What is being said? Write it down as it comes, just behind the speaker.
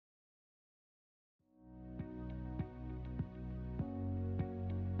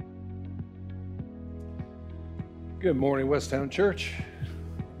Good morning, Westtown Church.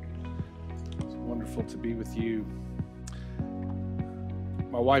 It's wonderful to be with you.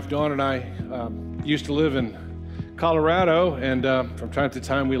 My wife Dawn and I used to live in Colorado, and from time to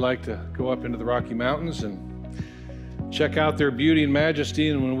time we like to go up into the Rocky Mountains and check out their beauty and majesty.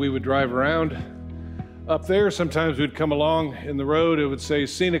 And when we would drive around up there, sometimes we'd come along in the road, it would say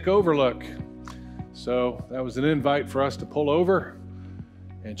Scenic Overlook. So that was an invite for us to pull over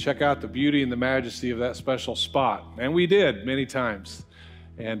and check out the beauty and the majesty of that special spot. And we did many times.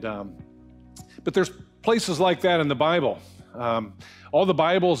 And but there's places like that in the Bible. All the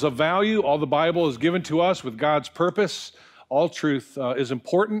Bible is of value. All the Bible is given to us with God's purpose. All truth is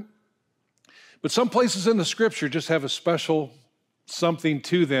important. But some places in the Scripture just have a special something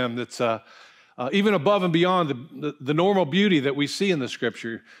to them that's even above and beyond the normal beauty that we see in the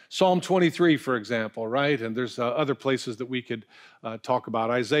Scripture. Psalm 23, for example, right? And there's other places that we could talk about,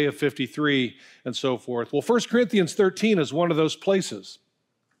 Isaiah 53 and so forth. Well, 1 Corinthians 13 is one of those places.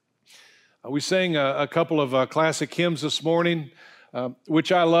 We sang a couple of classic hymns this morning,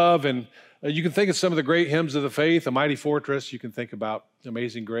 which I love, and you can think of some of the great hymns of the faith, A Mighty Fortress. You can think about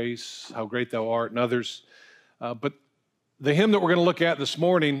Amazing Grace, How Great Thou Art, and others. But the hymn that we're going to look at this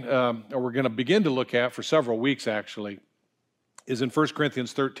morning, or we're going to begin to look at for several weeks actually, is in 1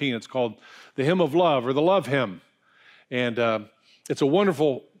 Corinthians 13. It's called the Hymn of Love, or the Love Hymn. And it's a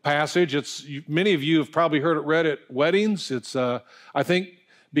wonderful passage. Many of you have probably heard it read at weddings. It's, I think,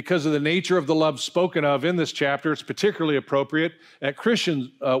 because of the nature of the love spoken of in this chapter, it's particularly appropriate at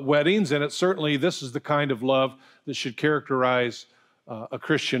Christian weddings, and this is the kind of love that should characterize a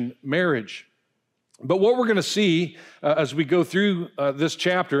Christian marriage. But what we're going to see as we go through this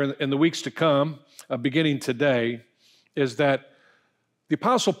chapter in the weeks to come, beginning today, is that the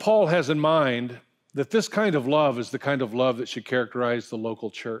Apostle Paul has in mind that this kind of love is the kind of love that should characterize the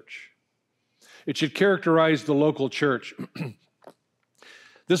local church. It should characterize the local church.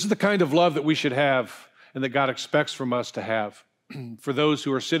 This is the kind of love that we should have and that God expects from us to have for those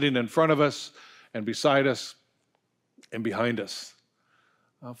who are sitting in front of us and beside us and behind us,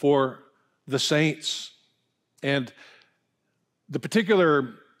 for the saints. And the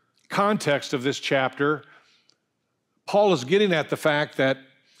particular context of this chapter, Paul is getting at the fact that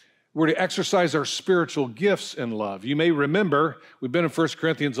we're to exercise our spiritual gifts in love. You may remember, we've been in 1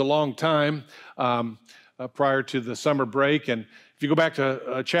 Corinthians a long time prior to the summer break, and if you go back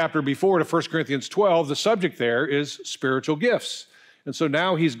to a chapter before, to 1 Corinthians 12, the subject there is spiritual gifts. And so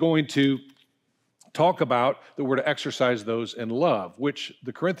now he's going to talk about that we're to exercise those in love, which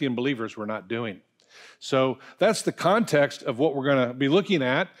the Corinthian believers were not doing. So that's the context of what we're going to be looking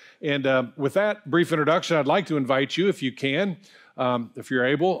at. And with that brief introduction, I'd like to invite you, if you can, if you're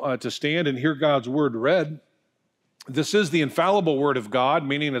able, to stand and hear God's word read. This is the infallible word of God,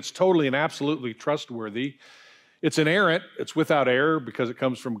 meaning it's totally and absolutely trustworthy. It's inerrant, it's without error because it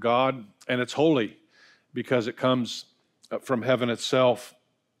comes from God, and it's holy because it comes from heaven itself.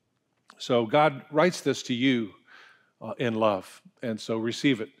 So God writes this to you in love, and so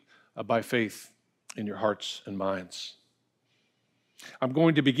receive it by faith in your hearts and minds. I'm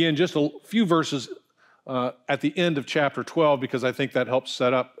going to begin just a few verses at the end of chapter 12 because I think that helps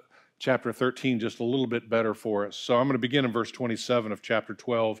set up chapter 13 just a little bit better for us. So I'm going to begin in verse 27 of chapter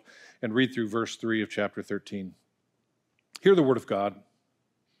 12 and read through verse 3 of chapter 13. Hear the word of God.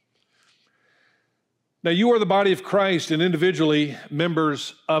 Now you are the body of Christ and individually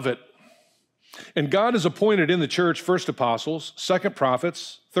members of it. And God has appointed in the church first apostles, second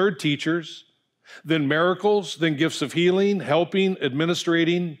prophets, third teachers, then miracles, then gifts of healing, helping,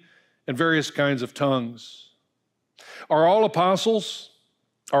 administrating, and various kinds of tongues. Are all apostles?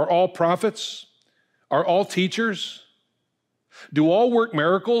 Are all prophets? Are all teachers? Do all work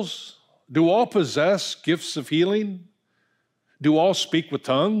miracles? Do all possess gifts of healing? Do all speak with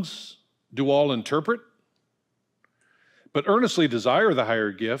tongues? Do all interpret? But earnestly desire the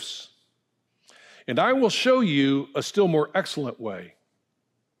higher gifts, and I will show you a still more excellent way.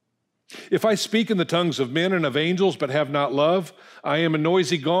 If I speak in the tongues of men and of angels but have not love, I am a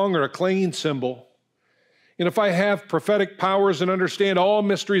noisy gong or a clanging cymbal. And if I have prophetic powers and understand all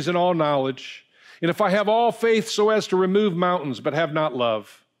mysteries and all knowledge, and if I have all faith so as to remove mountains but have not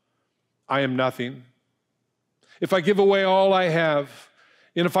love, I am nothing. If I give away all I have,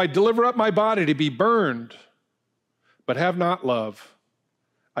 and if I deliver up my body to be burned but have not love,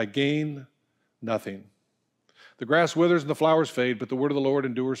 I gain nothing. The grass withers and the flowers fade, but the word of the Lord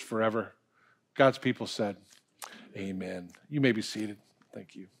endures forever. God's people said, amen. You may be seated.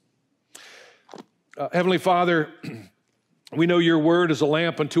 Thank you. Heavenly Father, we know your word is a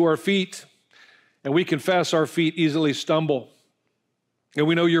lamp unto our feet, and we confess our feet easily stumble. And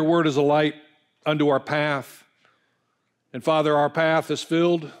we know your word is a light unto our path. And Father, our path is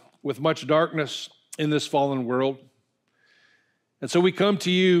filled with much darkness in this fallen world. And so we come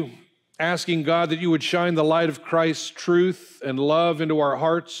to you asking, God, that you would shine the light of Christ's truth and love into our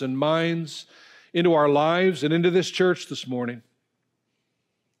hearts and minds, into our lives, and into this church this morning.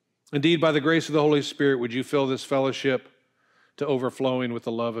 Indeed, by the grace of the Holy Spirit, would you fill this fellowship to overflowing with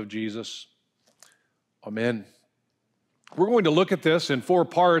the love of Jesus? Amen. We're going to look at this in 4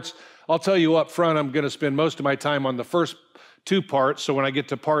 parts. I'll tell you up front, I'm going to spend most of my time on the first 2 parts, so when I get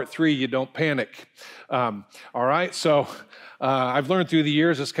to part 3, you don't panic. All right, so I've learned through the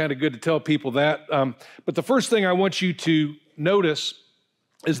years, it's kind of good to tell people that. But the first thing I want you to notice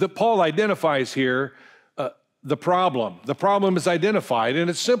is that Paul identifies here the problem. The problem is identified, and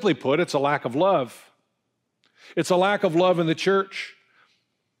it's simply put, it's a lack of love. It's a lack of love in the church.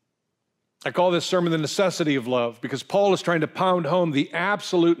 I call this sermon the necessity of love because Paul is trying to pound home the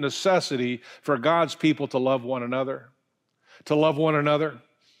absolute necessity for God's people to love one another, to love one another.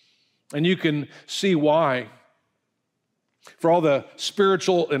 And you can see why. For all the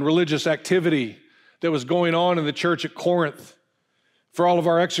spiritual and religious activity that was going on in the church at Corinth, for all of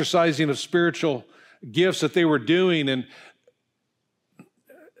our exercising of spiritual gifts that they were doing, and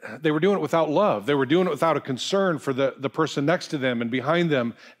they were doing it without love. They were doing it without a concern for the person next to them and behind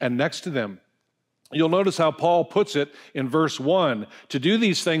them and next to them. You'll notice how Paul puts it in verse 1. To do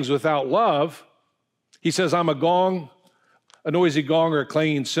these things without love, he says, I'm a gong, a noisy gong, or a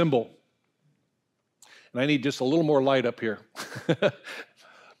clanging cymbal. And I need just a little more light up here.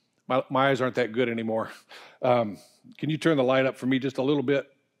 My eyes aren't that good anymore. Can you turn the light up for me just a little bit?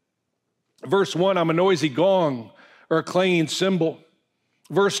 Verse 1, I'm a noisy gong or a clanging cymbal.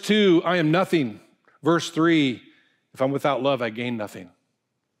 Verse 2, I am nothing. Verse 3, if I'm without love, I gain nothing.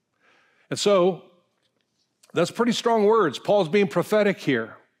 And so, that's pretty strong words. Paul's being prophetic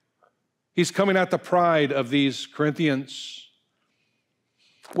here. He's coming at the pride of these Corinthians.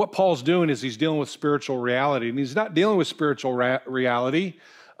 What Paul's doing is he's dealing with spiritual reality, and he's not dealing with spiritual reality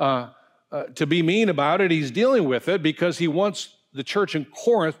to be mean about it. He's dealing with it because he wants the church in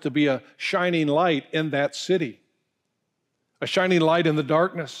Corinth to be a shining light in that city, a shining light in the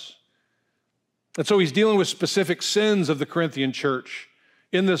darkness. And so he's dealing with specific sins of the Corinthian church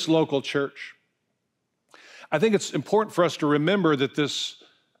in this local church. I think it's important for us to remember that this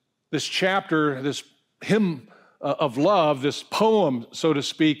chapter, this hymn of love, this poem, so to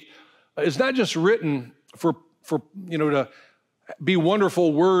speak, is not just written for to be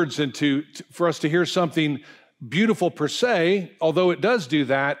wonderful words and for us to hear something beautiful per se, although it does do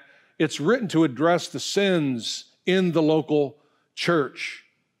that. It's written to address the sins in the local church.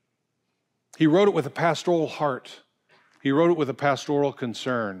 He wrote it with a pastoral heart. He wrote it with a pastoral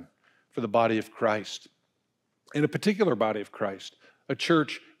concern for the body of Christ, in a particular body of Christ, a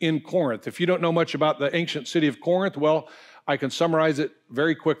church in Corinth. If you don't know much about the ancient city of Corinth, well, I can summarize it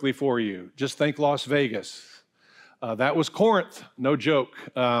very quickly for you. Just think Las Vegas. That was Corinth, no joke.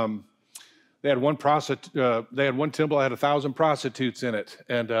 They had one temple that had 1,000 prostitutes in it,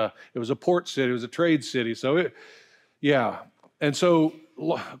 and it was a port city, it was a trade city. And so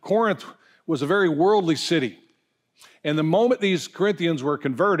Corinth was a very worldly city. And the moment these Corinthians were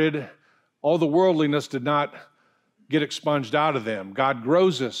converted, all the worldliness did not get expunged out of them. God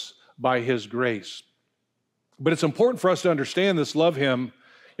grows us by his grace. But it's important for us to understand this love hymn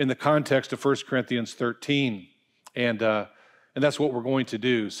in the context of 1 Corinthians 13. And that's what we're going to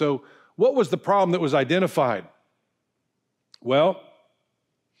do. So what was the problem that was identified? Well,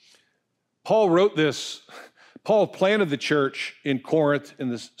 Paul wrote this. Paul planted the church in Corinth in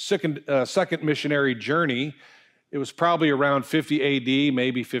the second missionary journey. It was probably around 50 AD,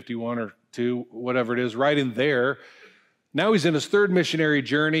 maybe 51 or 2, whatever it is, right in there. Now he's in his third missionary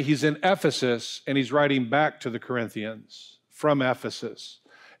journey. He's in Ephesus, and he's writing back to the Corinthians from Ephesus.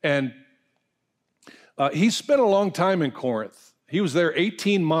 And he spent a long time in Corinth. He was there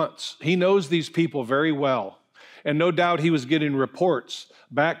 18 months. He knows these people very well. And no doubt he was getting reports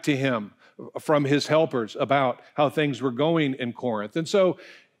back to him from his helpers about how things were going in Corinth. And so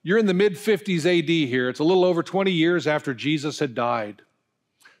you're in the mid-50s AD here. It's a little over 20 years after Jesus had died.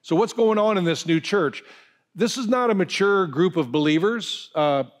 So what's going on in this new church? This is not a mature group of believers.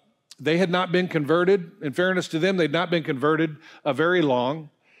 They had not been converted. In fairness to them, they'd not been converted very long.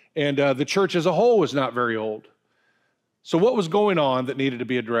 And the church as a whole was not very old. So what was going on that needed to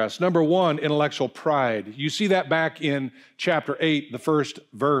be addressed? Number one, intellectual pride. You see that back in chapter 8, the first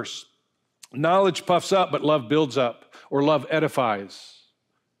verse. Knowledge puffs up, but love builds up, or love edifies.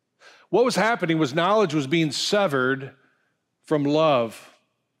 What was happening was knowledge was being severed from love.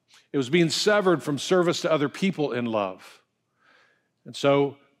 It was being severed from service to other people in love. And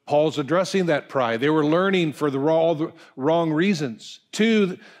so Paul's addressing that pride. They were learning for all the wrong reasons.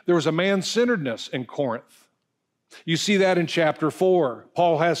 2, there was a man-centeredness in Corinth. You see that in chapter 4.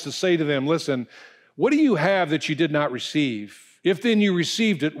 Paul has to say to them, listen, what do you have that you did not receive? If then you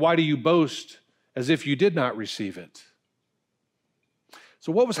received it, why do you boast as if you did not receive it?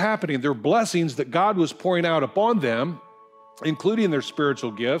 So what was happening? There were blessings that God was pouring out upon them, including their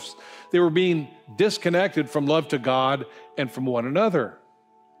spiritual gifts. They were being disconnected from love to God and from one another.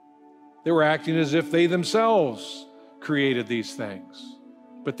 They were acting as if they themselves created these things,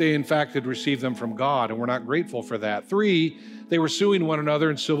 but they in fact had received them from God and were not grateful for that. 3, they were suing one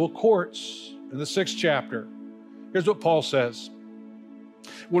another in civil courts. In the 6th chapter, here's what Paul says.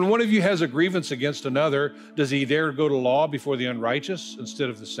 When one of you has a grievance against another, does he dare go to law before the unrighteous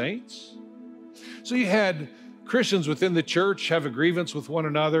instead of the saints? So you had Christians within the church have a grievance with one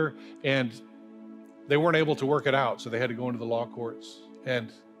another, and they weren't able to work it out, so they had to go into the law courts.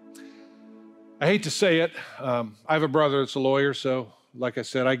 And I hate to say it, I have a brother that's a lawyer, so like I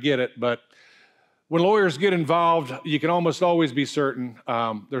said, I get it, but when lawyers get involved, you can almost always be certain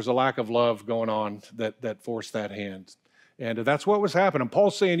there's a lack of love going on that forced that hand. And that's what was happening.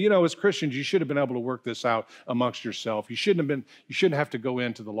 Paul's saying, you know, as Christians, you should have been able to work this out amongst yourself. You shouldn't have to go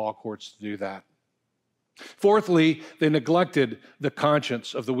into the law courts to do that. 4thly, they neglected the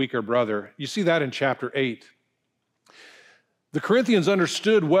conscience of the weaker brother. You see that in chapter 8. The Corinthians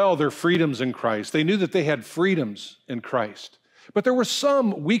understood well their freedoms in Christ. They knew that they had freedoms in Christ. But there were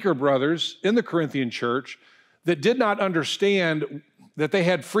some weaker brothers in the Corinthian church that did not understand that they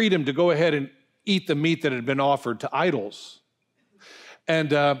had freedom to go ahead and eat the meat that had been offered to idols. And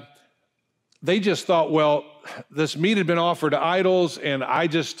they just thought, well, this meat had been offered to idols, and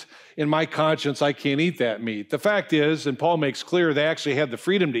in my conscience, I can't eat that meat. The fact is, and Paul makes clear, they actually had the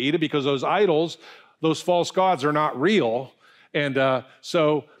freedom to eat it because those idols, those false gods are not real. And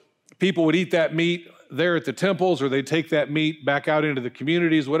so people would eat that meat there at the temples, or they'd take that meat back out into the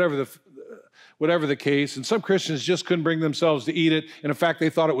communities, whatever the case. And some Christians just couldn't bring themselves to eat it. And in fact, they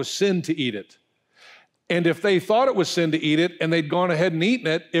thought it was sin to eat it. And if they thought it was sin to eat it and they'd gone ahead and eaten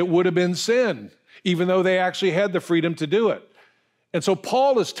it, it would have been sin, even though they actually had the freedom to do it. And so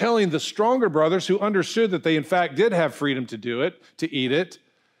Paul is telling the stronger brothers who understood that they in fact did have freedom to do it, to eat it,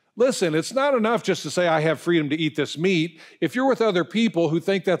 listen, it's not enough just to say, I have freedom to eat this meat. If you're with other people who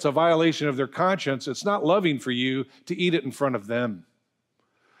think that's a violation of their conscience, it's not loving for you to eat it in front of them.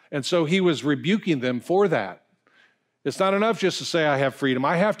 And so he was rebuking them for that. It's not enough just to say, I have freedom.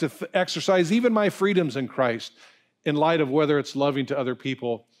 I have to exercise even my freedoms in Christ in light of whether it's loving to other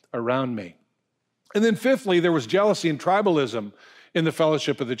people around me. And then 5thly, there was jealousy and tribalism in the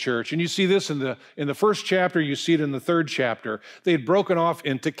fellowship of the church. And you see this in the 1st chapter, you see it in the 3rd chapter. They had broken off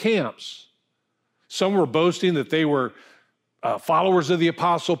into camps. Some were boasting that they were followers of the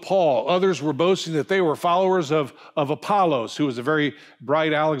Apostle Paul. Others were boasting that they were followers of Apollos, who was a very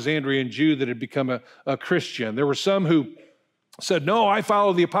bright Alexandrian Jew that had become a Christian. There were some who said, no, I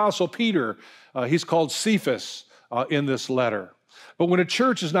follow the Apostle Peter. He's called Cephas in this letter. But when a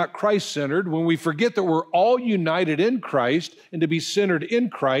church is not Christ-centered, when we forget that we're all united in Christ and to be centered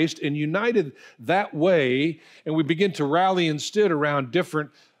in Christ and united that way, and we begin to rally instead around different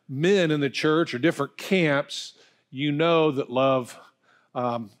men in the church or different camps, you know that love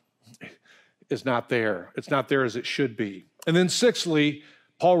is not there. It's not there as it should be. And then 6thly,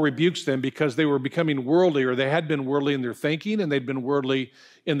 Paul rebukes them because they were becoming worldly, or they had been worldly in their thinking and they'd been worldly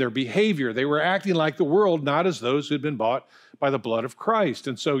in their behavior. They were acting like the world, not as those who had been bought by the blood of Christ.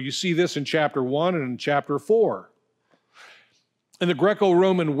 And so you see this in chapter 1 and in chapter 4. In the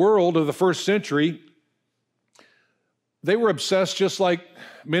Greco-Roman world of the 1st century, they were obsessed just like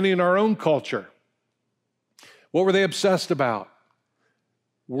many in our own culture. What were they obsessed about?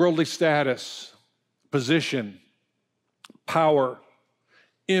 Worldly status, position, power,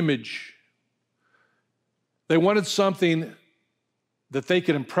 image. They wanted something that they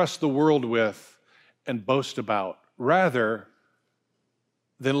could impress the world with and boast about, rather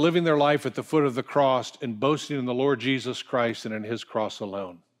than living their life at the foot of the cross and boasting in the Lord Jesus Christ and in his cross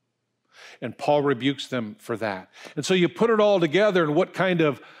alone. And Paul rebukes them for that. And so you put it all together, and what kind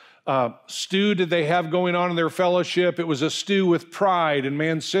of stew did they have going on in their fellowship? It was a stew with pride and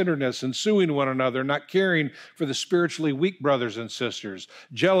man-centeredness and suing one another, not caring for the spiritually weak brothers and sisters,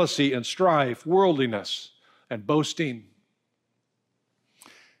 jealousy and strife, worldliness and boasting.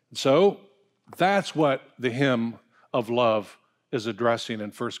 So that's what the hymn of love is addressing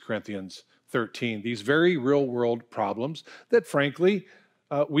in 1 Corinthians 13, these very real-world problems that, frankly,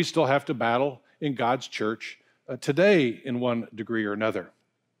 we still have to battle in God's church today in one degree or another.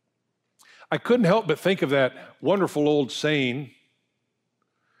 I couldn't help but think of that wonderful old saying,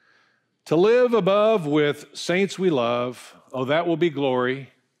 To live above with saints we love, oh, that will be glory.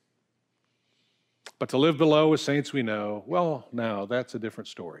 But to live below with saints we know, well, now that's a different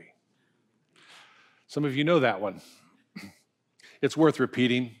story. Some of you know that one. It's worth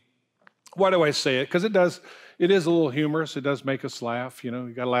repeating. Why do I say it? Because it is a little humorous. It does make us laugh. You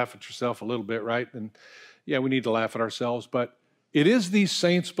got to laugh at yourself a little bit, right? And yeah, we need to laugh at ourselves. But it is these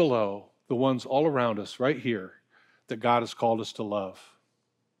saints below, the ones all around us right here, that God has called us to love.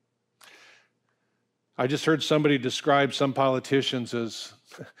 I just heard somebody describe some politicians as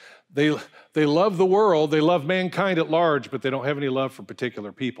they love the world, they love mankind at large, but they don't have any love for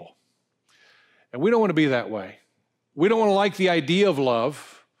particular people. And we don't want to be that way. We don't want to like the idea of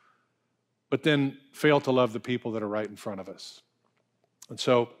love, but then fail to love the people that are right in front of us. And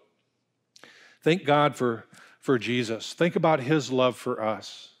so, thank God for Jesus. Think about his love for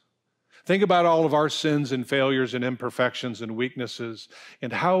us. Think about all of our sins and failures and imperfections and weaknesses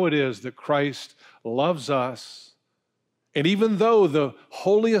and how it is that Christ loves us. And even though the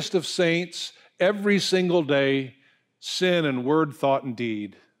holiest of saints every single day sin in word, thought, and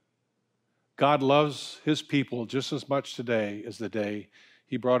deed, God loves his people just as much today as the day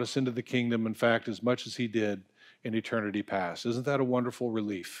he brought us into the kingdom, in fact, as much as he did in eternity past. Isn't that a wonderful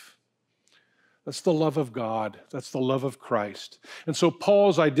relief? That's the love of God. That's the love of Christ. And so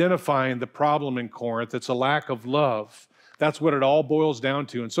Paul's identifying the problem in Corinth. It's a lack of love. That's what it all boils down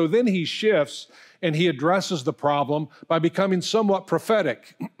to. And so then he shifts and he addresses the problem by becoming somewhat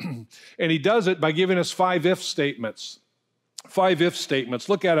prophetic. And he does it by giving us 5 if statements. 5 if statements.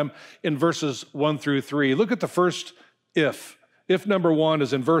 Look at them in verses 1 through 3. Look at the first if. If number 1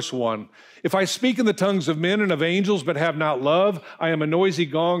 is in verse 1. If I speak in the tongues of men and of angels but have not love, I am a noisy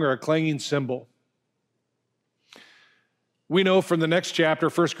gong or a clanging cymbal. We know from the next chapter,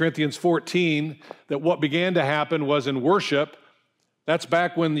 1 Corinthians 14, that what began to happen was in worship. That's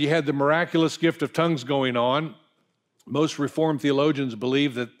back when you had the miraculous gift of tongues going on. Most Reformed theologians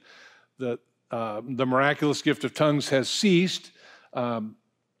believe that the miraculous gift of tongues has ceased. But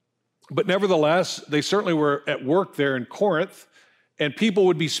nevertheless, they certainly were at work there in Corinth, and people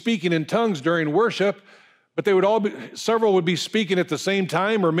would be speaking in tongues during worship, but several would be speaking at the same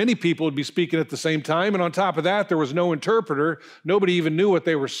time, or many people would be speaking at the same time. And on top of that, there was no interpreter. Nobody even knew what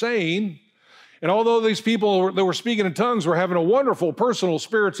they were saying. And although these people that were speaking in tongues were having a wonderful personal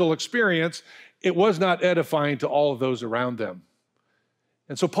spiritual experience, it was not edifying to all of those around them.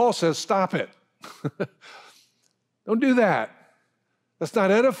 And so Paul says, stop it. Don't do that. That's not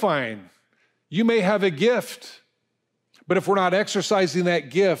edifying. You may have a gift, but if we're not exercising that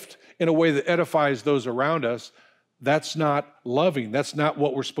gift in a way that edifies those around us, that's not loving. That's not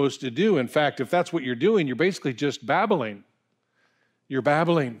what we're supposed to do. In fact, if that's what you're doing, you're basically just babbling. You're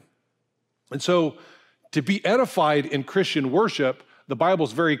babbling. And so to be edified in Christian worship, the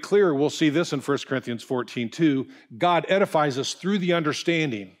Bible's very clear. We'll see this in 1 Corinthians 14, too. God edifies us through the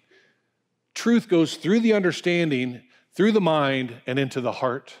understanding. Truth goes through the understanding, through the mind, and into the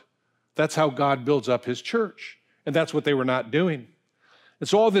heart. That's how God builds up his church. And that's what they were not doing. And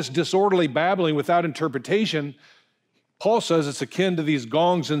so all this disorderly babbling without interpretation, Paul says it's akin to these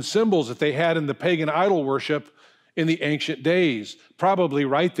gongs and cymbals that they had in the pagan idol worship in the ancient days, probably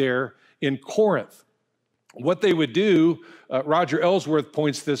right there in Corinth. What they would do, Roger Ellsworth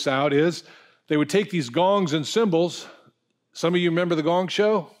points this out, is they would take these gongs and cymbals. Some of you remember the Gong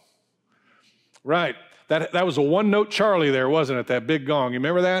Show? Right. That was a one-note Charlie there, wasn't it? That big gong. You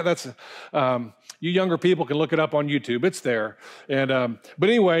remember that? That's you younger people can look it up on YouTube. It's there. And but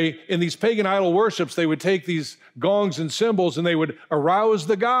anyway, in these pagan idol worships, they would take these gongs and cymbals and they would arouse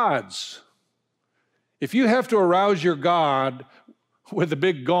the gods. If you have to arouse your God with a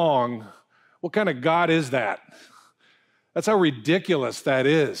big gong, what kind of God is that? That's how ridiculous that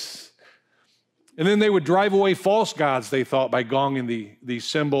is. And then they would drive away false gods, they thought, by gonging these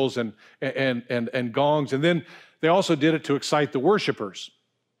cymbals and gongs. And then they also did it to excite the worshipers.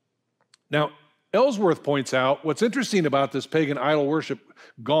 Now, Ellsworth points out what's interesting about this pagan idol worship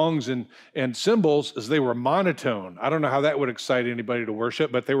gongs and cymbals is they were monotone. I don't know how that would excite anybody to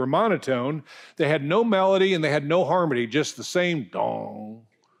worship, but they were monotone. They had no melody and they had no harmony, just the same dong,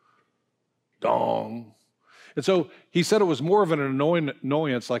 dong. And so he said it was more of an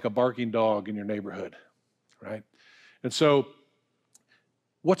annoyance like a barking dog in your neighborhood, right? And so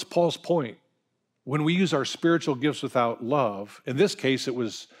what's Paul's point? When we use our spiritual gifts without love, in this case it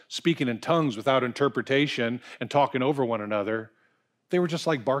was speaking in tongues without interpretation and talking over one another, they were just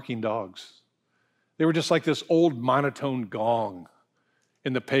like barking dogs. They were just like this old monotone gong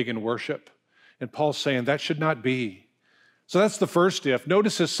in the pagan worship. And Paul's saying that should not be. So that's the first if.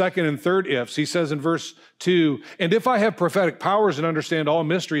 Notice his second and third ifs. He says in verse 2, and if I have prophetic powers and understand all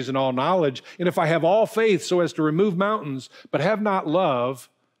mysteries and all knowledge, and if I have all faith so as to remove mountains, but have not love,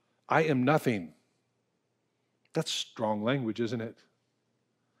 I am nothing. That's strong language, isn't it?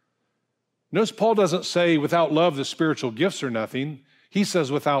 Notice Paul doesn't say without love the spiritual gifts are nothing. He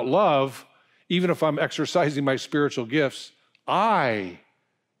says without love, even if I'm exercising my spiritual gifts, I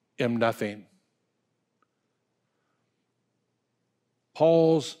am nothing.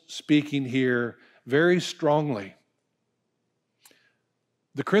 Paul's speaking here very strongly.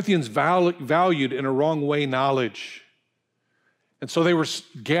 The Corinthians valued in a wrong way knowledge. And so they were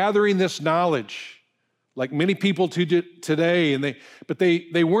gathering this knowledge like many people today, but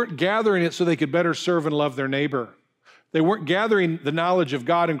they weren't gathering it so they could better serve and love their neighbor. They weren't gathering the knowledge of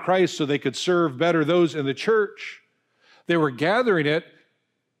God in Christ so they could serve better those in the church. They were gathering it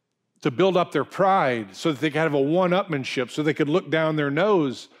to build up their pride so that they could have a one-upmanship, so they could look down their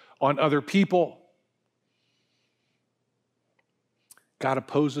nose on other people. God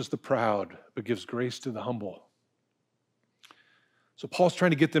opposes the proud, but gives grace to the humble. So Paul's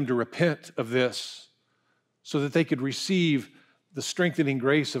trying to get them to repent of this so that they could receive the strengthening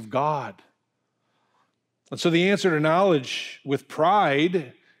grace of God. And so the answer to knowledge with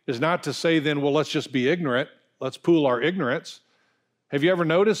pride is not to say then, well, let's just be ignorant. Let's pool our ignorance. Have you ever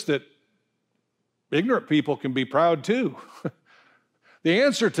noticed that ignorant people can be proud too? The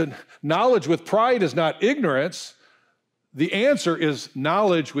answer to knowledge with pride is not ignorance. The answer is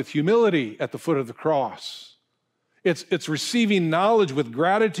knowledge with humility at the foot of the cross. It's receiving knowledge with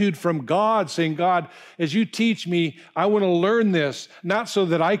gratitude from God, saying, God, as you teach me, I want to learn this, not so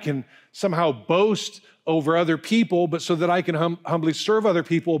that I can somehow boast over other people, but so that I can humbly serve other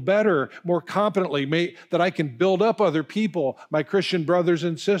people better, more competently, that I can build up other people, my Christian brothers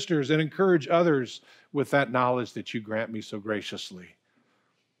and sisters, and encourage others with that knowledge that you grant me so graciously.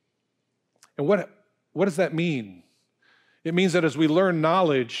 And what does that mean? It means that as we learn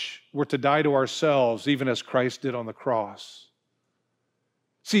knowledge, we're to die to ourselves, even as Christ did on the cross.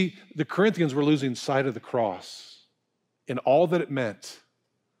 See, the Corinthians were losing sight of the cross in all that it meant,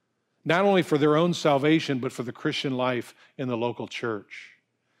 not only for their own salvation, but for the Christian life in the local church.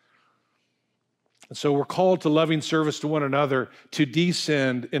 And so we're called to loving service to one another, to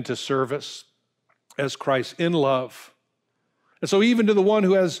descend into service as Christ in love. And so even to the one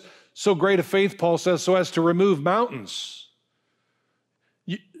who has so great a faith, Paul says, so as to remove mountains.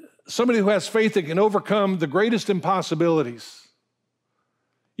 Somebody who has faith that can overcome the greatest impossibilities.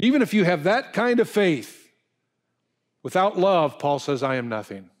 Even if you have that kind of faith, without love, Paul says, I am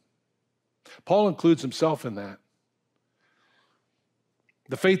nothing. Paul includes himself in that.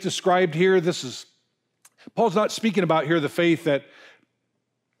 The faith described here, Paul's not speaking about here the faith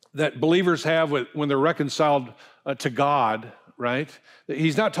that believers have when they're reconciled to God, right?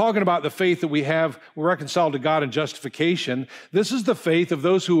 He's not talking about the faith that we're reconciled to God in justification. This is the faith of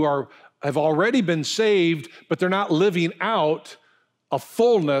those who have already been saved, but they're not living out a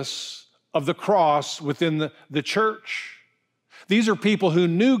fullness of the cross within the church. These are people who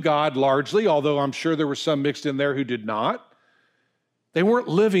knew God largely, although I'm sure there were some mixed in there who did not. They weren't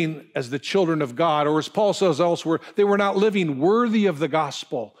living as the children of God, or as Paul says elsewhere, they were not living worthy of the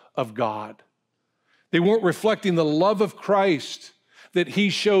gospel of God. They weren't reflecting the love of Christ that he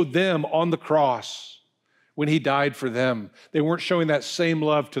showed them on the cross when he died for them. They weren't showing that same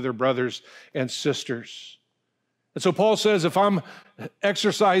love to their brothers and sisters. And so Paul says, if I'm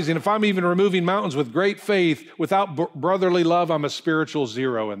exercising, if I'm even removing mountains with great faith, without brotherly love, I'm a spiritual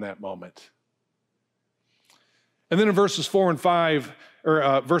zero in that moment. And then in verses 4 and 5,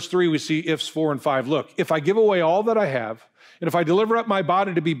 or verse 3, we see ifs 4 and 5. Look, if I give away all that I have, and if I deliver up my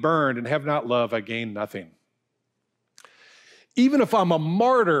body to be burned and have not love, I gain nothing. Even if I'm a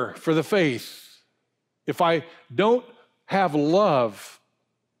martyr for the faith, if I don't have love,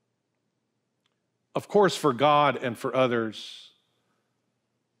 of course, for God and for others,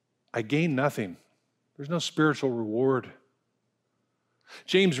 I gain nothing. There's no spiritual reward.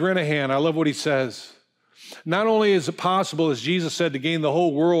 James Renahan, I love what he says. Not only is it possible, as Jesus said, to gain the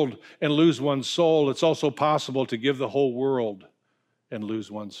whole world and lose one's soul, it's also possible to give the whole world and lose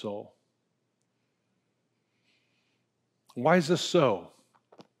one's soul. Why is this so?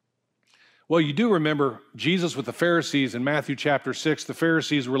 Well, you do remember Jesus with the Pharisees in Matthew chapter 6. The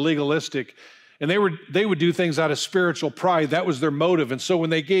Pharisees were legalistic, and they would do things out of spiritual pride. That was their motive. And so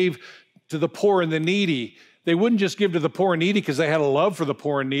when they gave to the poor and the needy, they wouldn't just give to the poor and needy because they had a love for the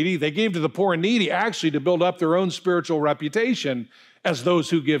poor and needy. They gave to the poor and needy actually to build up their own spiritual reputation as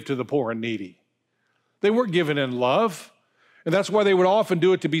those who give to the poor and needy. They weren't given in love. And that's why they would often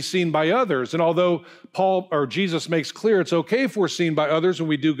do it to be seen by others. And although Paul or Jesus makes clear it's okay if we're seen by others when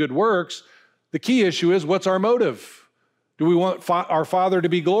we do good works, the key issue is, what's our motive? Do we want our Father to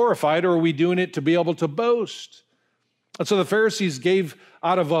be glorified, or are we doing it to be able to boast? And so the Pharisees gave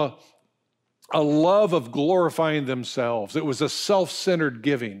out of a love of glorifying themselves. It was a self-centered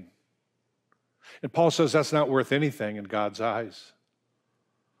giving. And Paul says that's not worth anything in God's eyes.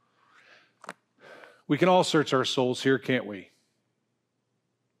 We can all search our souls here, can't we?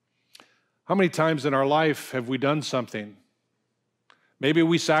 How many times in our life have we done something? Maybe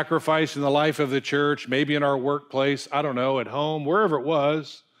we sacrificed in the life of the church, maybe in our workplace, I don't know, at home, wherever it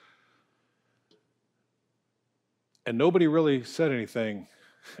was. And nobody really said anything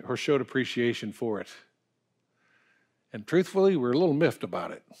or showed appreciation for it. And truthfully, we're a little miffed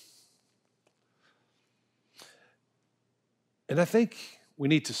about it. And I think we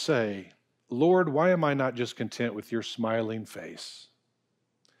need to say, Lord, why am I not just content with your smiling face?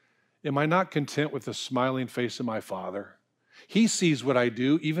 Am I not content with the smiling face of my Father? He sees what I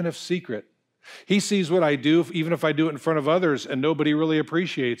do, even if secret. He sees what I do, even if I do it in front of others and nobody really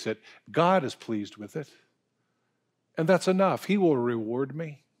appreciates it. God is pleased with it. And that's enough. He will reward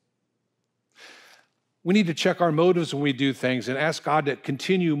me. We need to check our motives when we do things and ask God to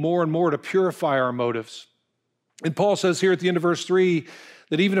continue more and more to purify our motives. And Paul says here at the end of verse 3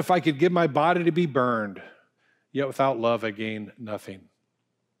 that even if I could give my body to be burned, yet without love I gain nothing.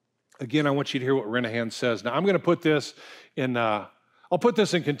 Again, I want you to hear what Renahan says. Now, I'm going to put this in, I'll put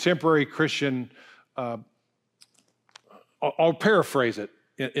this in contemporary Christian, I'll paraphrase it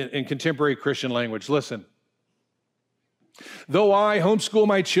in contemporary Christian language. Listen. Though I homeschool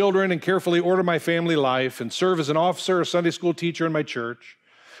my children and carefully order my family life and serve as an officer or Sunday school teacher in my church,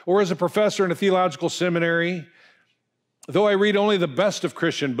 or as a professor in a theological seminary, though I read only the best of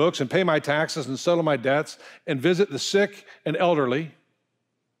Christian books and pay my taxes and settle my debts and visit the sick and elderly,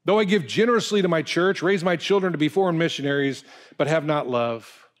 though I give generously to my church, raise my children to be foreign missionaries, but have not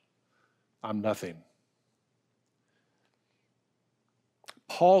love, I'm nothing.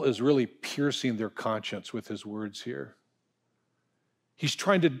 Paul is really piercing their conscience with his words here. He's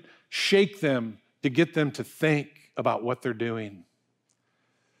trying to shake them to get them to think about what they're doing.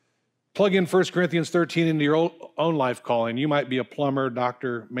 Plug in 1 Corinthians 13 into your own life calling. You might be a plumber,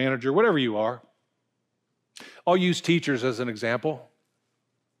 doctor, manager, whatever you are. I'll use teachers as an example.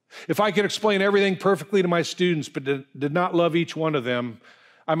 If I could explain everything perfectly to my students but did not love each one of them,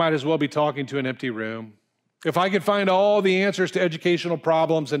 I might as well be talking to an empty room. If I could find all the answers to educational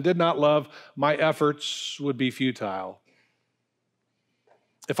problems and did not love, my efforts would be futile.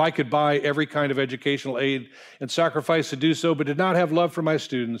 If I could buy every kind of educational aid and sacrifice to do so, but did not have love for my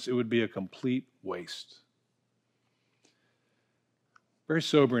students, it would be a complete waste. Very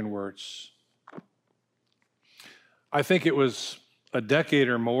sobering words. I think it was a decade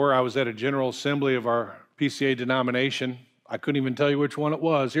or more, I was at a General Assembly of our PCA denomination. I couldn't even tell you which one it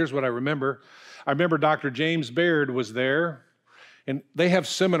was. Here's what I remember. I remember Dr. James Baird was there, and they have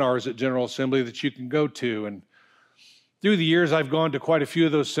seminars at General Assembly that you can go to, and through the years, I've gone to quite a few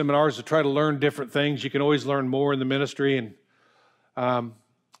of those seminars to try to learn different things. You can always learn more in the ministry. And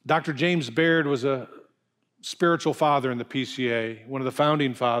Dr. James Baird was a spiritual father in the PCA, one of the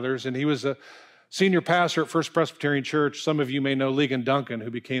founding fathers, and he was a senior pastor at First Presbyterian Church. Some of you may know Ligon Duncan, who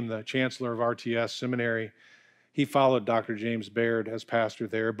became the chancellor of RTS Seminary. He followed Dr. James Baird as pastor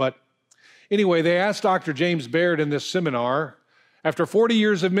there. But anyway, they asked Dr. James Baird in this seminar, after 40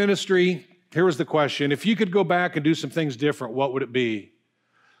 years of ministry, here was the question: if you could go back and do some things different, what would it be?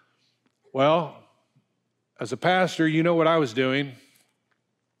 Well, as a pastor, you know what I was doing.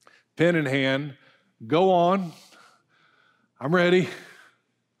 Pen in hand, go on, I'm ready.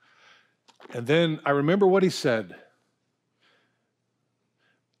 And then I remember what he said.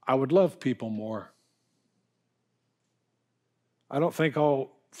 I would love people more. I don't think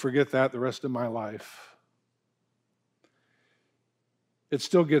I'll forget that the rest of my life. It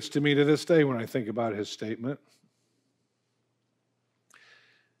still gets to me to this day when I think about his statement.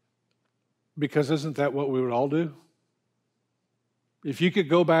 Because isn't that what we would all do? If you could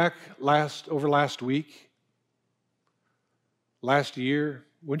go back over last week, last year,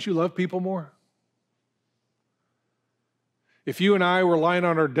 wouldn't you love people more? If you and I were lying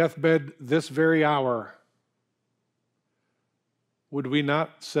on our deathbed this very hour, would we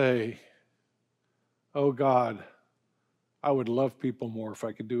not say, oh God, I would love people more if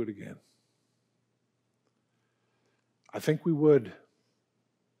I could do it again? I think we would.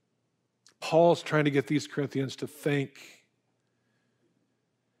 Paul's trying to get these Corinthians to think.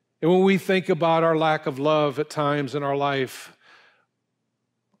 And when we think about our lack of love at times in our life,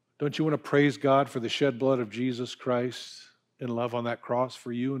 don't you want to praise God for the shed blood of Jesus Christ in love on that cross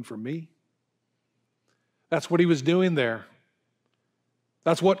for you and for me? That's what he was doing there.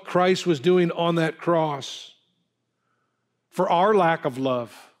 That's what Christ was doing on that cross for our lack of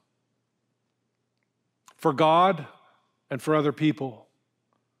love, for God and for other people.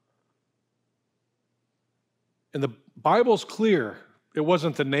 And the Bible's clear. It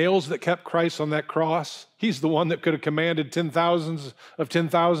wasn't the nails that kept Christ on that cross. He's the one that could have commanded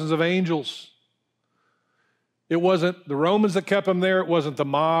 10,000s of angels. It wasn't the Romans that kept him there. It wasn't the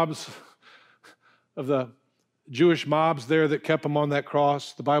mobs of the Jewish mobs there that kept him on that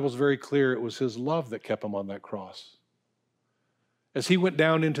cross. The Bible's very clear. It was his love that kept him on that cross. As he went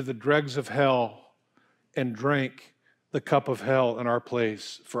down into the dregs of hell and drank the cup of hell in our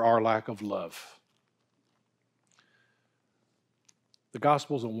place for our lack of love. The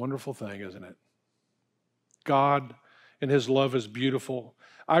gospel is a wonderful thing, isn't it? God and his love is beautiful.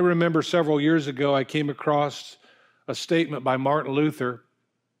 I remember several years ago, I came across a statement by Martin Luther.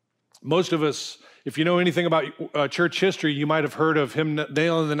 Most of us, if you know anything about church history, you might have heard of him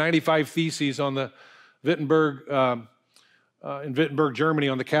nailing the 95 Theses on the Wittenberg, in Wittenberg, Germany,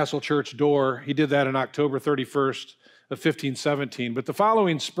 on the castle church door. He did that on October 31st of 1517. But the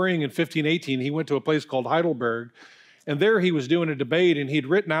following spring in 1518, he went to a place called Heidelberg. And there he was doing a debate, and he'd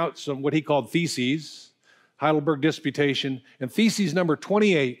written out some what he called theses, Heidelberg Disputation. And thesis number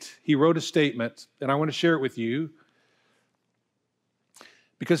 28, he wrote a statement, and I want to share it with you.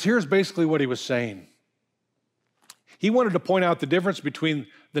 Because here's basically what he was saying. He wanted to point out the difference between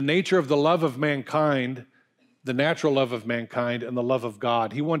the nature of the love of mankind, the natural love of mankind, and the love of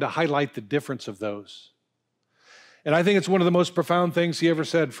God. He wanted to highlight the difference of those. And I think it's one of the most profound things he ever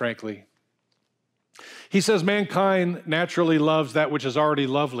said, frankly. He says mankind naturally loves that which is already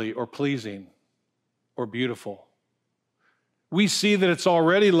lovely or pleasing or beautiful. We see that it's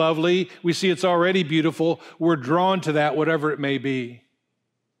already lovely. We see it's already beautiful. We're drawn to that, whatever it may be.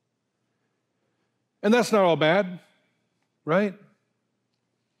 And that's not all bad, right?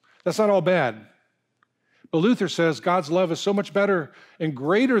 That's not all bad. But Luther says God's love is so much better and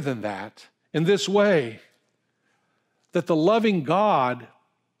greater than that in this way, that the loving God,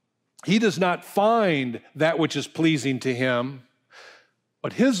 he does not find that which is pleasing to him,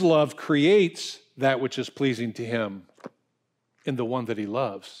 but his love creates that which is pleasing to him in the one that he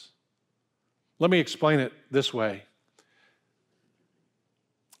loves. Let me explain it this way.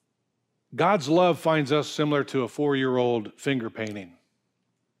 God's love finds us similar to a 4-year-old finger painting.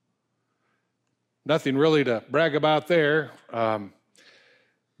 Nothing really to brag about there,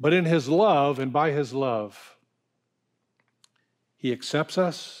 but in his love and by his love, he accepts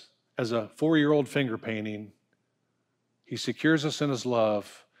us as a 4-year-old finger painting. He secures us in his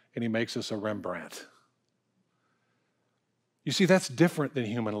love, and he makes us a Rembrandt. You see, that's different than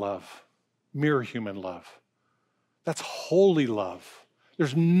human love, mere human love. That's holy love.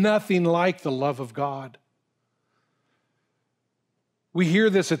 There's nothing like the love of God. We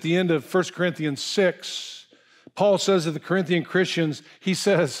hear this at the end of 1 Corinthians 6. Paul says to the Corinthian Christians, he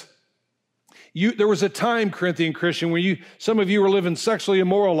says, there was a time, Corinthian Christian, where some of you were living sexually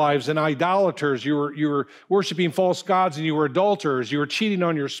immoral lives and idolaters. You were worshiping false gods, and you were adulterers. You were cheating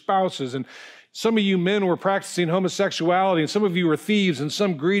on your spouses. And some of you men were practicing homosexuality, and some of you were thieves, and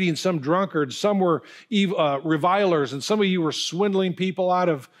some greedy, and some drunkards. Some were revilers, and some of you were swindling people out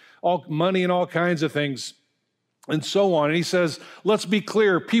of all money and all kinds of things, and so on. And he says, let's be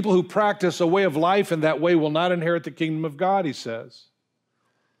clear. People who practice a way of life in that way will not inherit the kingdom of God, he says.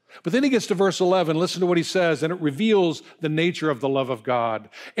 But then he gets to verse 11. Listen to what he says, and it reveals the nature of the love of God.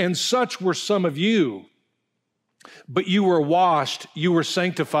 And such were some of you, but you were washed, you were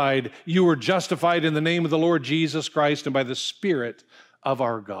sanctified, you were justified in the name of the Lord Jesus Christ and by the Spirit of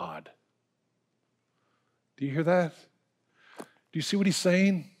our God. Do you hear that? Do you see what he's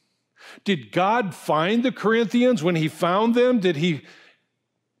saying? Did God find the Corinthians when he found them? Did he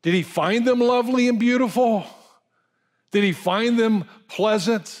find them lovely and beautiful? Did he find them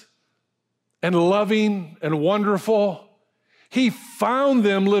pleasant and loving and wonderful? He found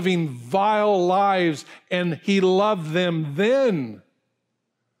them living vile lives, and he loved them then.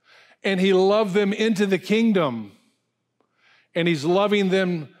 And he loved them into the kingdom. And he was loving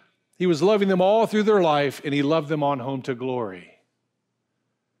them all through their life, and he loved them on home to glory.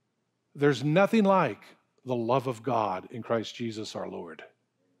 There's nothing like the love of God in Christ Jesus our Lord.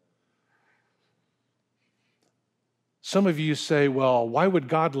 Some of you say, well, why would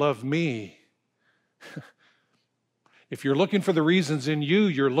God love me? If you're looking for the reasons in you,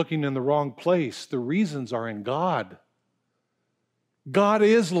 you're looking in the wrong place. The reasons are in God. God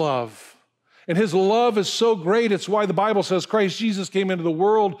is love. And his love is so great, it's why the Bible says Christ Jesus came into the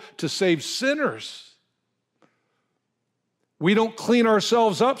world to save sinners. We don't clean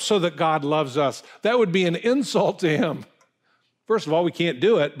ourselves up so that God loves us. That would be an insult to him. First of all, we can't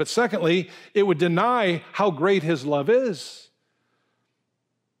do it. But secondly, it would deny how great his love is.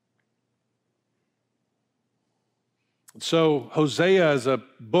 So Hosea is a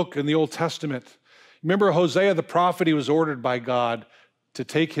book in the Old Testament. Remember Hosea the prophet, he was ordered by God to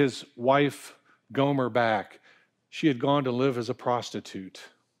take his wife Gomer back. She had gone to live as a prostitute.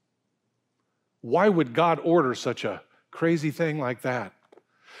 Why would God order such a crazy thing like that?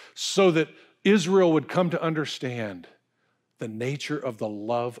 So that Israel would come to understand the nature of the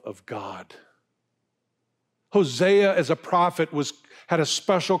love of God. Hosea as a prophet had a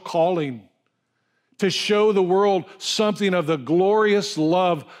special calling to show the world something of the glorious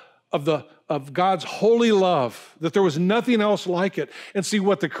love of God's holy love, that there was nothing else like it. And see,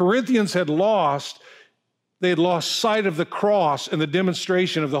 what the Corinthians had lost, they had lost sight of the cross and the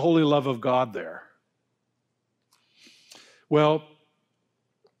demonstration of the holy love of God there. Well,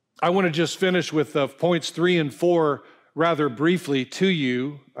 I want to just finish with points 3 and 4 rather briefly to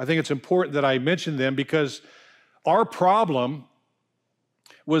you. I think it's important that I mention them because our problem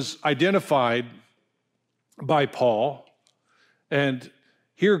was identified by Paul, and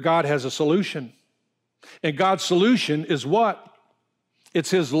here God has a solution. And God's solution is what?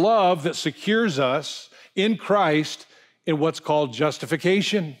 It's his love that secures us in Christ in what's called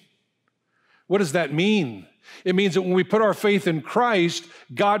justification. What does that mean? It means that when we put our faith in Christ,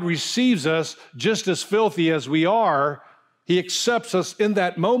 God receives us just as filthy as we are. He accepts us in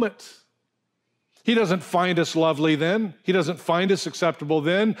that moment. He doesn't find us lovely then. He doesn't find us acceptable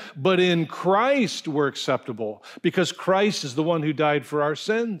then. But in Christ, we're acceptable because Christ is the one who died for our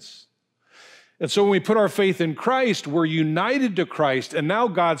sins. And so when we put our faith in Christ, we're united to Christ. And now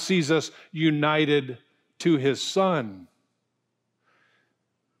God sees us united to his Son.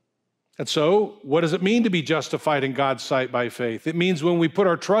 And so what does it mean to be justified in God's sight by faith? It means when we put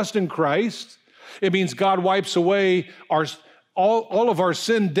our trust in Christ, it means God wipes away all of our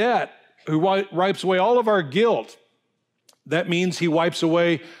sin debt, who wipes away all of our guilt. That means he wipes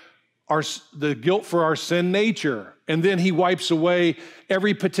away the guilt for our sin nature. And then he wipes away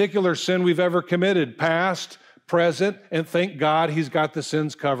every particular sin we've ever committed, past, present, and thank God he's got the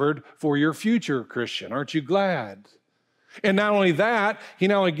sins covered for your future, Christian. Aren't you glad? And not only that, he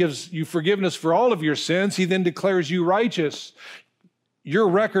not only gives you forgiveness for all of your sins, he then declares you righteous. Your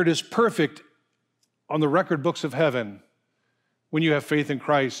record is perfect on the record books of heaven when you have faith in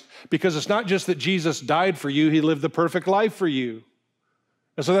Christ, because it's not just that Jesus died for you, he lived the perfect life for you.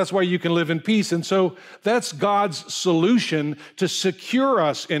 And so that's why you can live in peace. And so that's God's solution to secure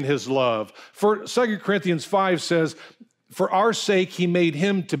us in his love. For 2 Corinthians 5 says, for our sake he made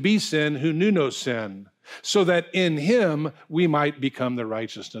him to be sin who knew no sin, so that in him we might become the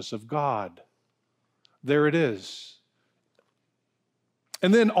righteousness of God. There it is.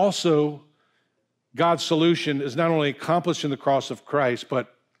 And then also, God's solution is not only accomplished in the cross of Christ,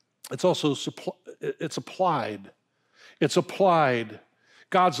 but it's also it's applied. It's applied.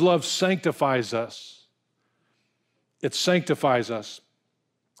 God's love sanctifies us. It sanctifies us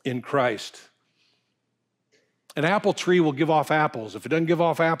in Christ. An apple tree will give off apples. If it doesn't give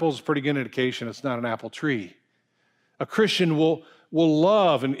off apples, it's a pretty good indication it's not an apple tree. A Christian will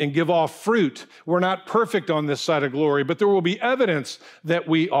love and give off fruit. We're not perfect on this side of glory, but there will be evidence that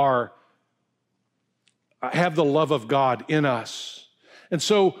we have the love of God in us. And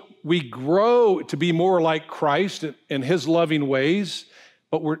so we grow to be more like Christ in his loving ways,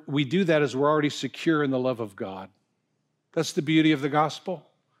 but we do that as we're already secure in the love of God. That's the beauty of the gospel.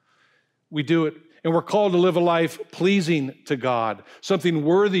 We do it, and we're called to live a life pleasing to God, something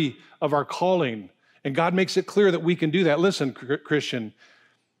worthy of our calling. And God makes it clear that we can do that. Listen, Christian,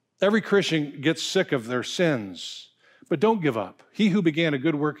 every Christian gets sick of their sins. But don't give up. He who began a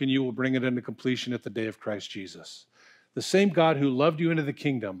good work in you will bring it into completion at the day of Christ Jesus. The same God who loved you into the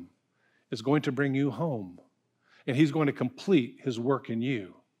kingdom is going to bring you home, and he's going to complete his work in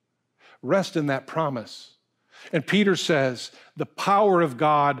you. Rest in that promise. And Peter says, the power of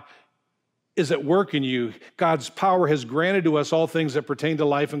God is at work in you. God's power has granted to us all things that pertain to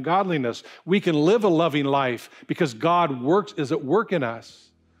life and godliness. We can live a loving life because God is at work in us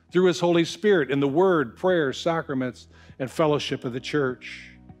through his Holy Spirit in the word, prayer, sacraments, and fellowship of the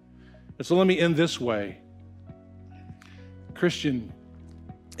church. And so let me end this way. Christian,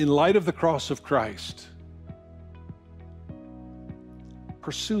 in light of the cross of Christ,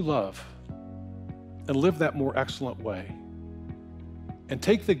 pursue love and live that more excellent way. And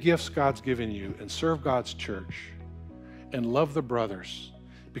take the gifts God's given you and serve God's church and love the brothers.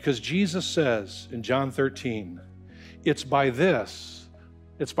 Because Jesus says in John 13, it's by this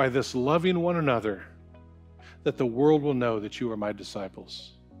loving one another that the world will know that you are my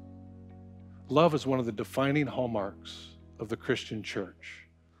disciples. Love is one of the defining hallmarks of the Christian church.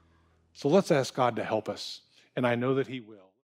 So let's ask God to help us, and I know that He will.